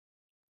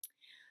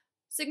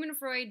Sigmund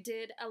Freud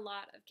did a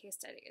lot of case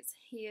studies.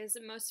 He is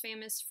most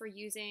famous for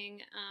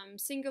using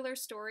singular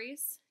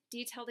stories,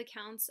 detailed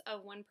accounts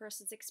of one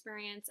person's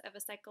experience of a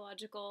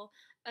psychological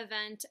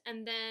event,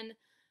 and then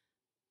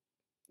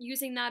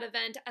using that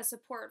event as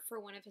support for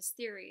one of his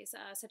theories,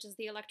 such as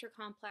the Electra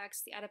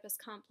complex, the Oedipus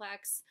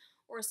complex,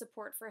 or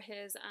support for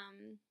his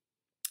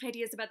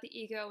ideas about the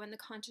ego and the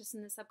conscious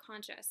and the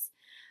subconscious.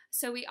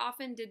 So we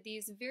often did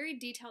these very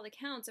detailed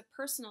accounts of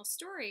personal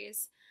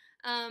stories,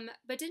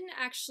 but didn't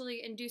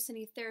actually induce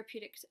any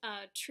therapeutic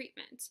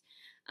treatment,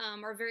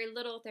 or very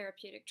little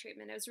therapeutic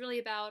treatment. It was really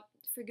about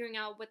figuring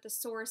out what the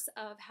source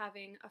of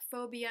having a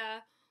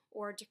phobia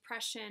or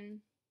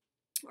depression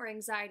or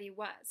anxiety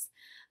was,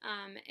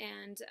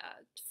 and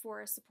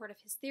for support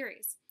of his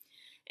theories.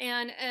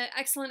 And an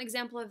excellent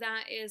example of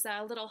that is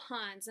Little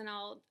Hans, and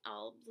I'll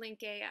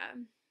link a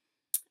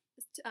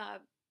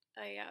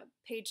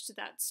page to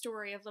that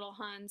story of Little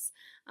Hans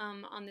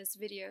on this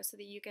video so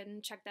that you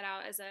can check that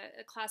out as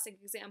a classic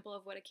example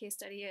of what a case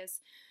study is.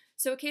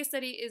 So a case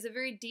study is a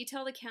very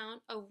detailed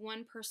account of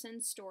one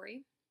person's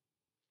story,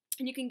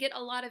 and you can get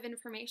a lot of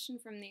information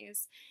from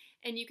these,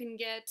 and you can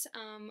get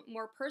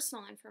more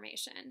personal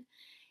information.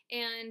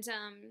 And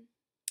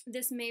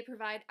this may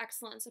provide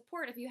excellent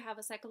support if you have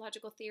a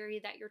psychological theory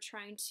that you're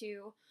trying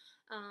to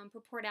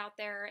purport out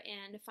there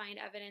and find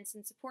evidence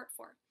and support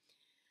for.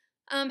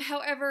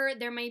 However,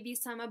 there may be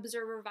some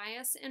observer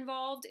bias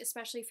involved,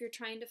 especially if you're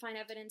trying to find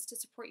evidence to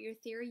support your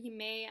theory. You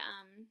may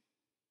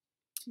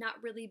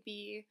not really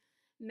be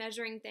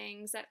measuring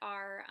things that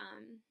are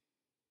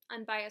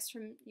unbiased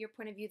from your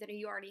point of view that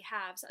you already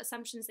have. So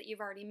assumptions that you've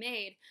already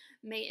made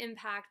may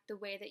impact the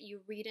way that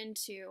you read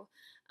into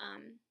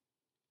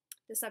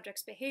the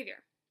subject's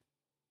behavior.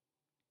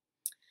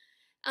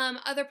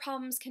 Other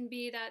problems can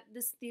be that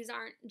these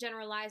aren't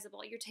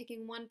generalizable. You're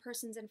taking one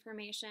person's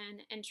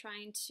information and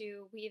trying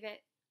to weave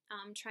it,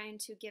 trying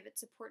to give it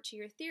support to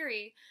your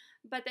theory,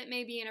 but that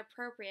may be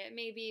inappropriate. It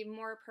may be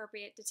more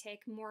appropriate to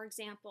take more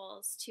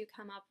examples to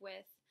come up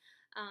with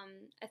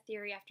a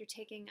theory after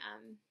taking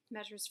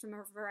measures from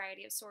a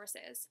variety of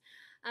sources.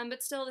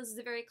 But still, this is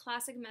a very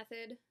classic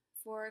method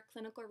for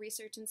clinical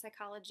research in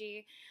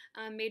psychology,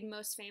 made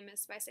most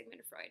famous by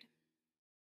Sigmund Freud.